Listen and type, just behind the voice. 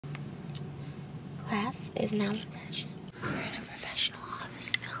Class is now in session. We're in a professional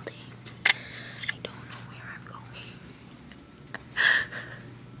office building. I don't know where I'm going.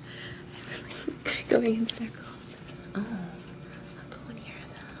 I'm just like going in circles. Oh, I'll go in here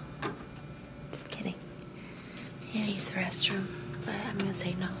though. Just kidding. I'm gonna use the restroom, but I'm gonna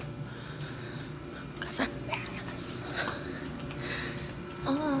say no. Because I'm embarrassed.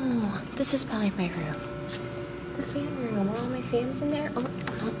 Oh, this is probably my room. The fan room. Are all my fans in there? Oh,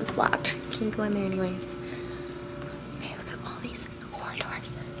 no, it's locked. Can't go in there anyways. Okay, look at all these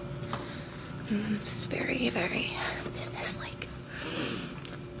corridors. This is very, very business-like.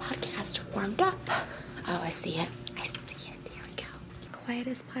 Podcast warmed up. Oh, I see it. I see it. Here we go.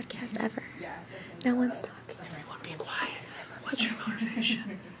 Quietest podcast ever. No one's talking. Everyone be quiet. What's your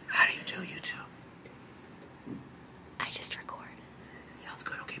motivation? How do you do YouTube? I just record. Sounds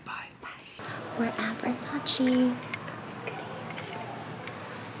good. Okay, bye. Bye. We're at Versace.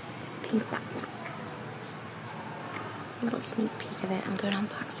 This pink backpack. A little sneak peek of it. I'll do an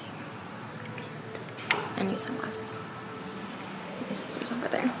unboxing. So cute. And new sunglasses. My sister's over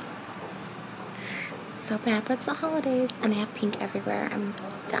there. So bad, but it's the holidays and they have pink everywhere. I'm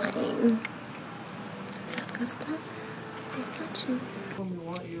dying. South Coast Plaza. Versace.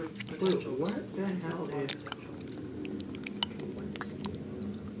 What the hell is...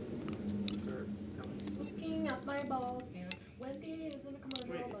 Looking at my balls and Wendy is in a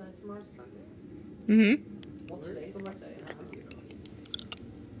commercial, but tomorrow's Sunday. Mm-hmm. Well, today's Monday.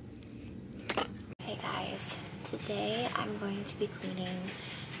 Hey guys, today I'm going to be cleaning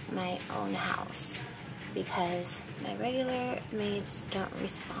my own house because my regular maids don't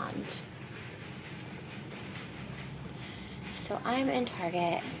respond. So I'm in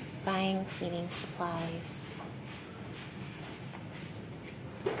Target buying cleaning supplies.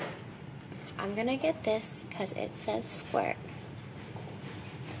 I'm gonna get this because it says squirt.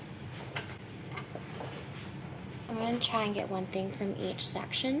 I'm gonna try and get one thing from each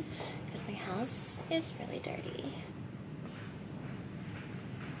section because my house is really dirty.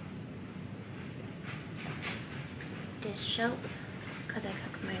 Dish soap because I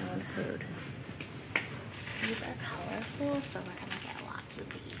cook my own food. These are colorful, so we're gonna get lots of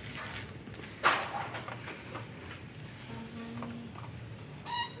these.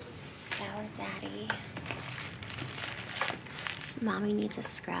 Scour Daddy. Mommy needs a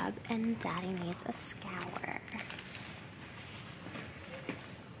scrub and Daddy needs a scour.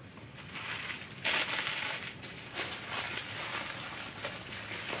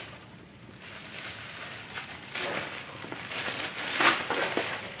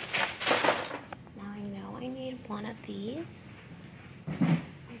 One of these. I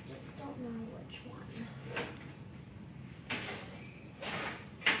just don't know which one.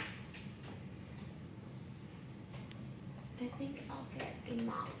 I think I'll get a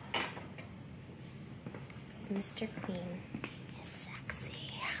mop. Because Mr. Clean is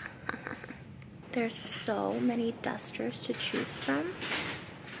sexy. There's so many dusters to choose from.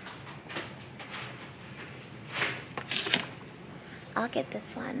 I'll get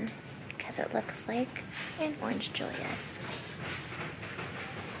this one. Because it looks like an orange Julius.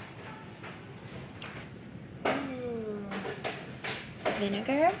 Ooh.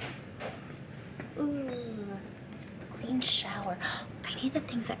 Vinegar. Ooh. Clean shower. I need the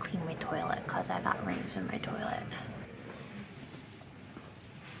things that clean my toilet because I got rings in my toilet.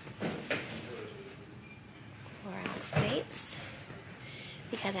 Clorox wipes.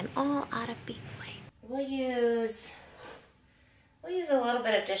 Because I'm all out of baby wipe. We'll use a little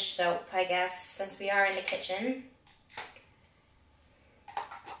bit of dish soap, I guess, since we are in the kitchen.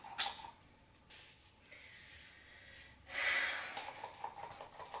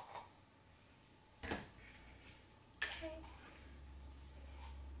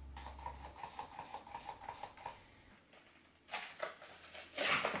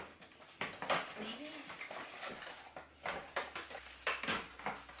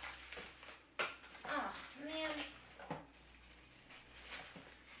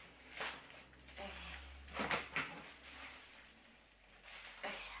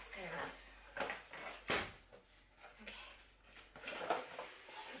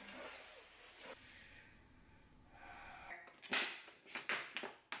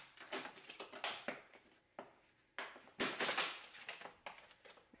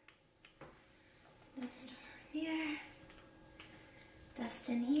 Dust here, dust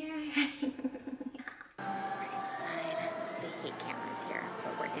in here. We're inside. They hate cameras here,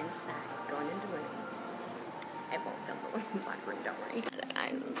 but we're inside, going into women's. I won't film the women's locker room, don't worry.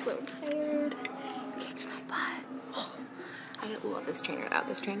 I'm so tired. Kicked my butt. I love this trainer though.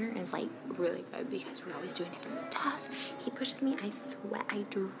 This trainer is like really good because we're always doing different stuff. He pushes me, I sweat, I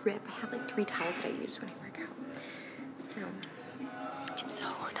drip. I have like 3 towels that I use when I work out. So, I'm so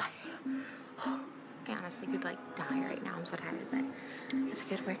tired. I honestly could like die right now. I'm so tired, but it's a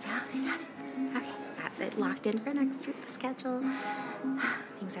good workout, I guess. Okay, got it locked in for next week, the schedule.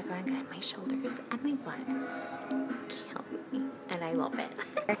 Things are going good. My shoulders and my butt kill me, and I love it.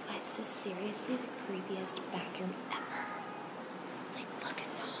 Guys, this is seriously the creepiest bathroom ever. Like, look at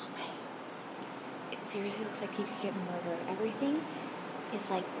the hallway. It seriously looks like you could get murdered. Everything is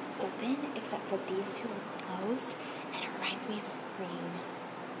like open except for these 2 are closed, and it reminds me of Scream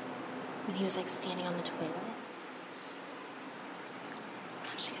when he was like standing on the toilet. I'm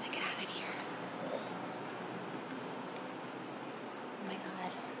actually gonna get out of here. Oh my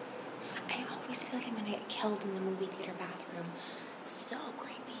god. I always feel like I'm gonna get killed in the movie theater bathroom. So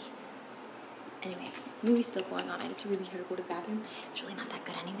creepy. Anyways, movie's still going on. I just really had to go to the bathroom. It's really not that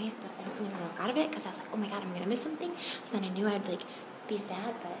good anyways, but I don't really want to walk out of it because I was like, oh my god, I'm gonna miss something. So then I knew I'd like be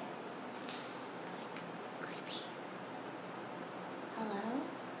sad, but like creepy. Hello?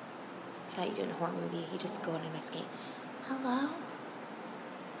 That's how you do in a horror movie. You just go and investigate. Hello?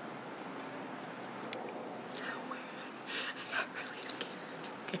 Oh my god. I got really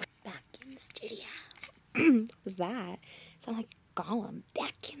scared. Back in the studio. What was that? Sound like Gollum.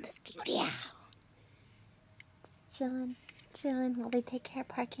 Back in the studio. Chilling while they take care of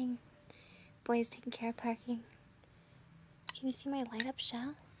parking. Boys taking care of parking. Can you see my light up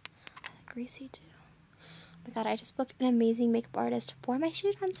shell? I look greasy too. Oh my god, I just booked an amazing makeup artist for my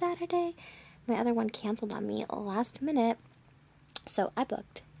shoot on Saturday. My other one canceled on me last minute. So I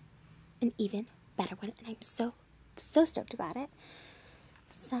booked an even better one, and I'm so stoked about it.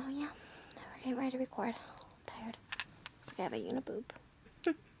 So yeah, we're getting ready to record. I'm tired. Looks like I have a uniboob.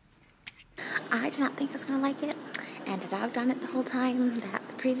 I did not think I was going to like it, and I dogged on it the whole time that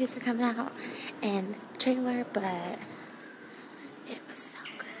the previews were coming out and the trailer, but it was so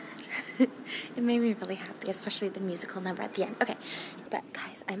good. It made me really happy, especially the musical number at the end. Okay, but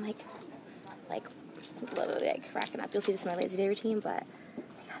guys, I'm like literally like cracking up. You'll see this in my lazy day routine, but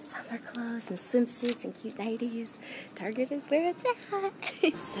I got summer clothes and swimsuits and cute nighties. Target is where it's at.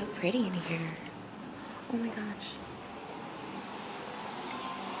 It's so pretty in here. Oh my gosh.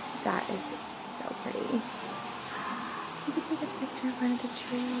 That is so pretty. You can take a picture in front of the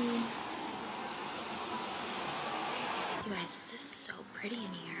tree. You guys, this is so pretty in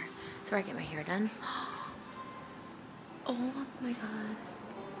here. That's where I get my hair done. Oh my god.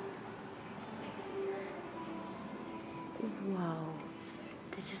 Whoa.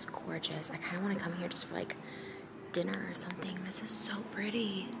 This is gorgeous. I kind of want to come here just for like dinner or something. This is so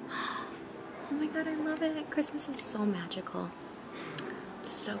pretty. Oh my god, I love it. Christmas is so magical.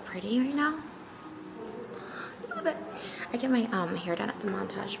 It's so pretty right now. I love it. I get my hair done at the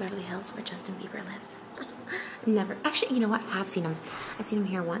Montage Beverly Hills where Justin Bieber lives. Never. Actually, you know what? I have seen him. I've seen him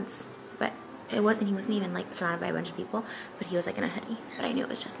here once. But he wasn't even like surrounded by a bunch of people. But he was like in a hoodie. But I knew it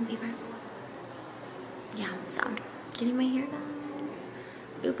was Justin Bieber. Yeah, so getting my hair done.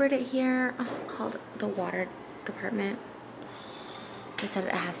 Ubered it here. Oh, called the water department. They said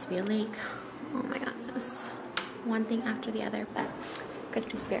it has to be a leak. Oh my goodness. One thing after the other, but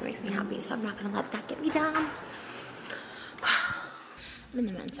Christmas spirit makes me happy, so I'm not gonna let that get me down. I'm in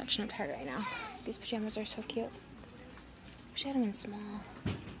the men's section. I'm tired right now. These pajamas are so cute. Wish I had them in small.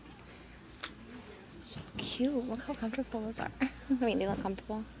 So cute. Look how comfortable those are. I mean, they look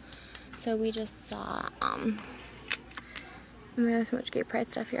comfortable. So we just saw, oh my god, so much gay pride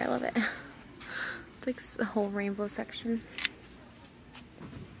stuff here. I love it. It's like a whole rainbow section.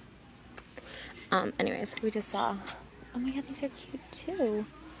 Anyways, we just saw, oh my god, these are cute too.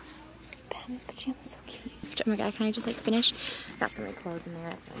 Batman pajamas, so cute. Oh my god, can I just like finish? Got so many clothes in there.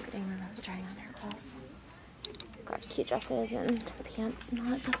 That's what I'm getting when I was trying on their clothes. Got cute dresses and pants and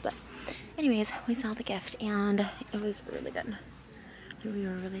all that stuff. But anyways, we saw the gift and it was really good. And we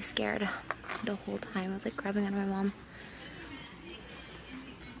were really scared the whole time. I was like grabbing onto my mom.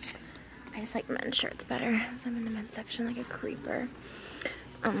 I just like men's shirts better. So I'm in the men's section like a creeper.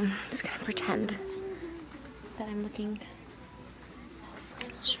 Just gonna pretend that I'm looking. Oh,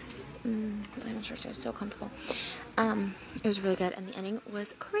 flannel shirts. Flannel shirts are so comfortable. It was really good, and the ending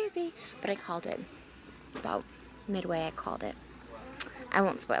was crazy, but I called it. About midway, I called it. I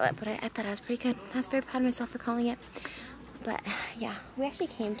won't spoil it, but I thought I was pretty good. I was very proud of myself for calling it. But yeah, we actually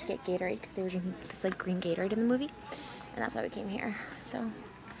came to get Gatorade because they were drinking this like green Gatorade in the movie, and that's why we came here. So,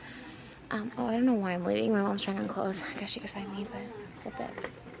 oh, I don't know why I'm leaving. My mom's trying on clothes. I guess she could find me, but flip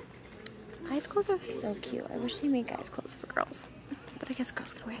it. Guys' clothes are so cute. I wish they made guys' clothes for girls, but I guess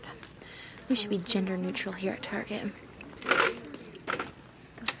girls can wear them. We should be gender neutral here at Target.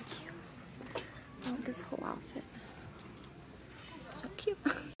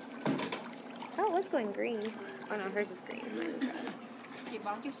 Oh, it was going green. Oh no, hers is green. Mine is red.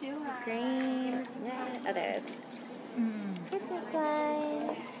 Green, red. Oh, there it is. Christmas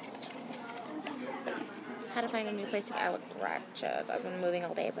lights. How to find a new place to get. I look wretched. I've been moving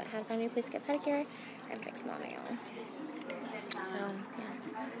all day, but how to find a new place to get pedicure and fix my nail. So,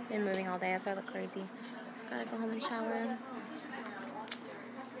 yeah. Been moving all day, that's why I look crazy. Gotta go home and shower.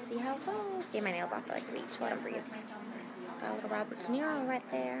 See how it goes. Get my nails off for like a week to let them breathe. Got a little Robert De Niro right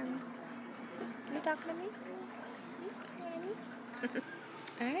there. Are you talking to me?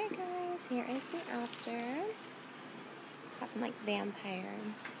 Alright guys, here is the after. Got some like vampire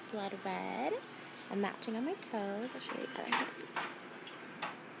blood red. I'm matching on my toes. I'll show you the other hand.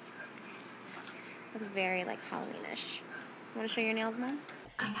 Looks very like Halloweenish. Want to show your nails, Mom?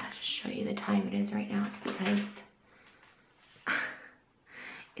 I gotta just show you the time it is right now because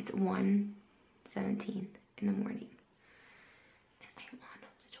it's 1:17 in the morning. And I'm on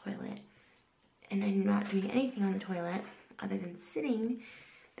the toilet. And I'm not doing anything on the toilet other than sitting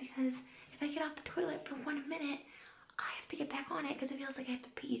because if I get off the toilet for 1 minute, I have to get back on it because it feels like I have to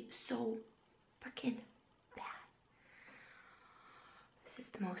pee so freaking bad. This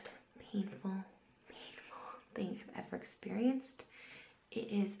is the most painful thing I've ever experienced. It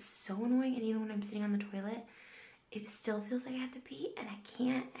is so annoying, and even when I'm sitting on the toilet, it still feels like I have to pee and I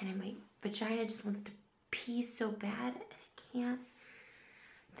can't, and my vagina just wants to pee so bad and I can't.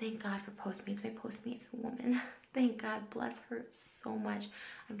 Thank God for Postmates. My Postmates woman. Thank God, bless her so much.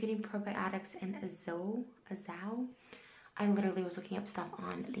 I'm getting probiotics and Azao. I literally was looking up stuff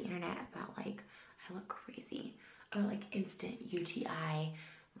on the internet about like, I look crazy, or like instant UTI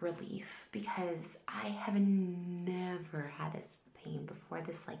relief, because I have never had this pain before,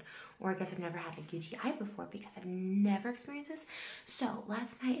 this like, or I guess I've never had a UTI before because I've never experienced this. So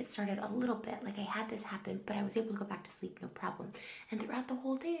last night it started a little bit, like I had this happen, but I was able to go back to sleep, no problem. And throughout the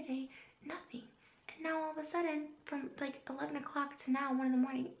whole day today, nothing. And now all of a sudden, from like 11 o'clock to now, 1 in the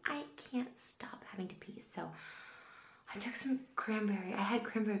morning, I can't stop having to pee. So I took some cranberry. I had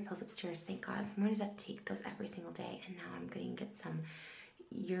cranberry pills upstairs, thank God. So I'm going to have to take those every single day. And now I'm going to get some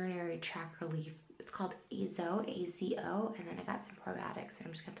urinary tract relief. It's called Azo, A-Z-O. And then I got some probiotics. And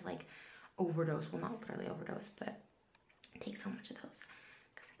I'm just going to have to like overdose. Well, not literally overdose, but take so much of those.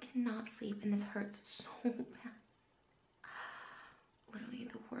 Because I cannot sleep. And this hurts so bad. Literally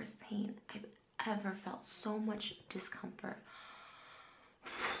the worst pain I've ever felt. So much discomfort.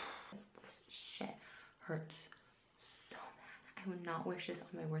 This shit hurts so bad. I would not wish this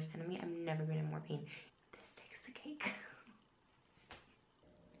on my worst enemy. I've never been in more pain. This takes the cake.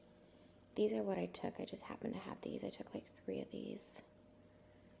 These are what I took. I just happened to have these. I took like 3 of these.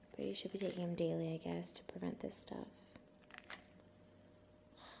 But you should be taking them daily, I guess, to prevent this stuff.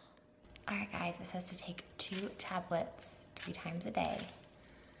 Alright guys, it says to take 2 tablets 3 times a day.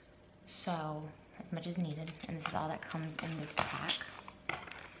 So, as much as needed. And this is all that comes in this pack.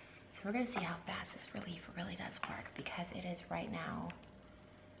 So we're going to see how fast this relief really does work, because it is right now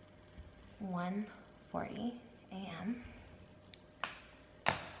 1:40 a.m.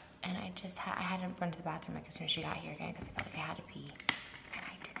 And I had to run to the bathroom like as soon as she got here again because I felt like I had to pee. And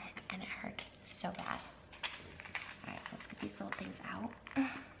I didn't, and it hurt so bad. Alright, so let's get these little things out.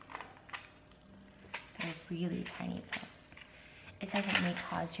 They're really tiny pills. It says it may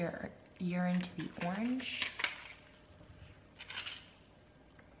cause your urine to be orange.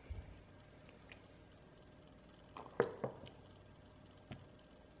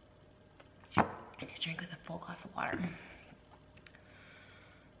 I could drink with a full glass of water.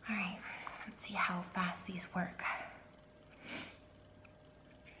 Alright, let's see how fast these work.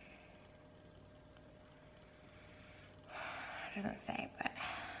 It doesn't say, but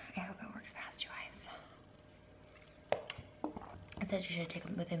I hope it works fast, you guys. It says you should take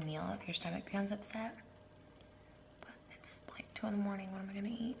them with a meal if your stomach becomes upset. But it's like 2 in the morning, what am I gonna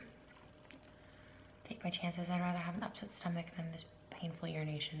eat? Take my chances. I'd rather have an upset stomach than this painful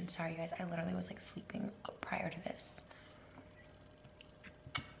urination. Sorry, you guys, I literally was like sleeping prior to this.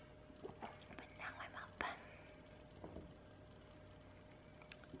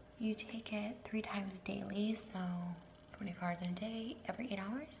 You take it 3 times daily, so 24 hours in a day, every 8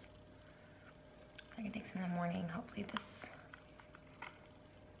 hours. So I can take some in the morning. Hopefully this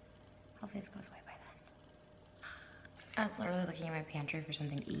goes away by then. I was literally looking at my pantry for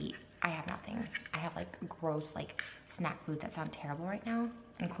something to eat. I have nothing. I have like gross like snack foods that sound terrible right now,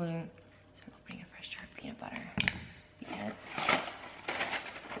 including, so I'm opening a fresh jar of peanut butter because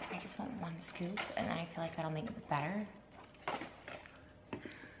I just want 1 scoop and then I feel like that'll make it better.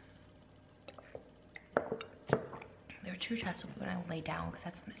 There were 2 shots of when I lay down because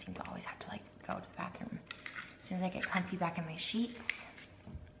that's when I seem to always have to like go to the bathroom. As soon as I get comfy back in my sheets,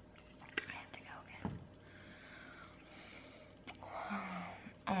 I have to go.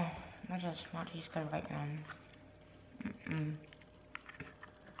 does not taste good right now.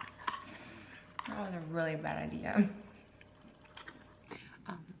 That was a really bad idea.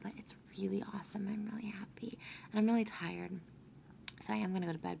 But it's really awesome. I'm really happy. And I'm really tired. So I am going to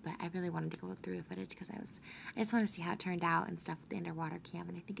go to bed, but I really wanted to go through the footage because I just want to see how it turned out and stuff with the underwater cam,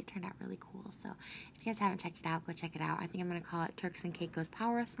 and I think it turned out really cool. So if you guys haven't checked it out, go check it out. I think I'm going to call it Turks and Caicos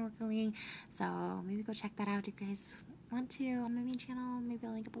Power Snorkeling. So maybe go check that out if you guys want to on my main channel. Maybe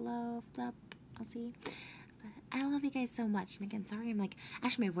I'll link it below. Up, I'll see. But I love you guys so much. And again, sorry I'm like,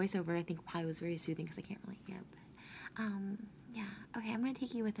 actually my voiceover I think probably was very soothing because I can't really hear. But yeah. Okay, I'm going to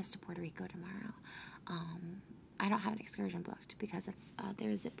take you with us to Puerto Rico tomorrow. I don't have an excursion booked because it's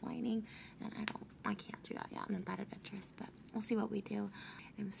there's zip lining, and I can't do that yet. I'm not that adventurous, but we'll see what we do.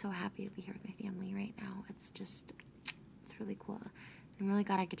 I'm so happy to be here with my family right now. It's really cool. I'm really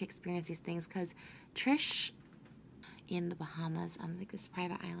glad I get to experience these things because Trish in the Bahamas, like this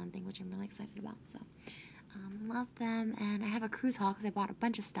private island thing, which I'm really excited about. So, love them, and I have a cruise haul because I bought a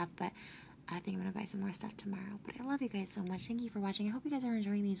bunch of stuff, but I think I'm going to buy some more stuff tomorrow. But I love you guys so much. Thank you for watching. I hope you guys are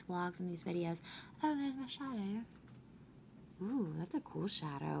enjoying these vlogs and these videos. Oh, there's my shadow. Ooh, that's a cool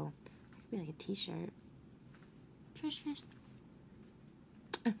shadow. That could be like a t-shirt. Trish fish.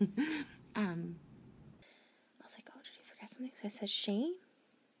 I was like, oh, did he forget something? So I said, Shane?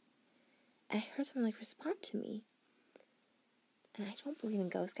 And I heard someone like respond to me. And I don't believe in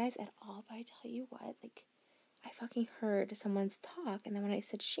ghost guys at all, but I tell you what, like, I fucking heard someone's talk, and then when I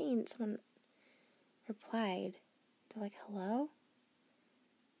said Shane, someone replied. They're like, hello?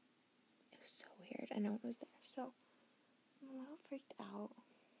 It was so weird. I know it was there, so I'm a little freaked out,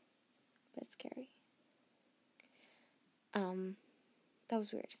 but it's scary. That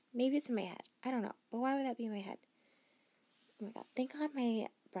was weird. Maybe it's in my head. I don't know, but why would that be in my head? Oh my god, thank God my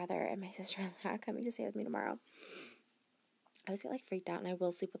brother and my sister-in-law are coming to stay with me tomorrow. I always get, like, freaked out, and I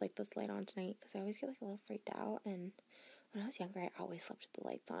will sleep with, like, this light on tonight, because I always get, like, a little freaked out, and when I was younger, I always slept with the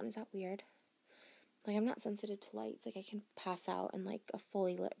lights on. Is that weird? Like, I'm not sensitive to lights. Like, I can pass out in, like, a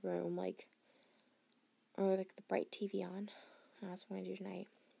fully lit room, like, or, like, the bright TV on. And that's what I'm going to do tonight.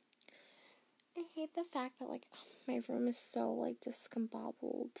 I hate the fact that, like, my room is so, like,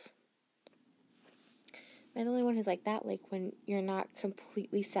 discombobbled. Am I the only one who's like that? Like, when you're not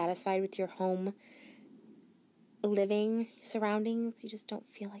completely satisfied with your home living surroundings, you just don't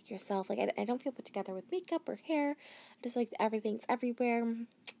feel like yourself. Like, I don't feel put together with makeup or hair. Just, like, everything's everywhere.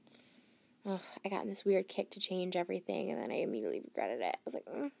 Ugh, I got in this weird kick to change everything, and then I immediately regretted it. I was like,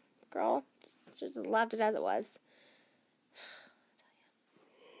 girl, just left it as it was.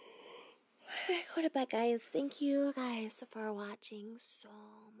 I go to bed, guys. Thank you guys for watching so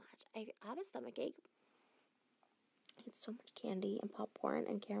much. I have a stomach ache. I ate so much candy and popcorn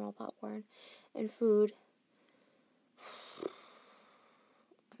and caramel popcorn and food.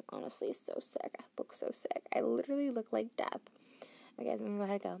 I'm honestly so sick. I look so sick. I literally look like death. Okay, guys, I'm gonna go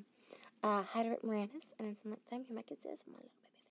ahead and go. Hi to Rick Moranis, and until next time, here my kisses.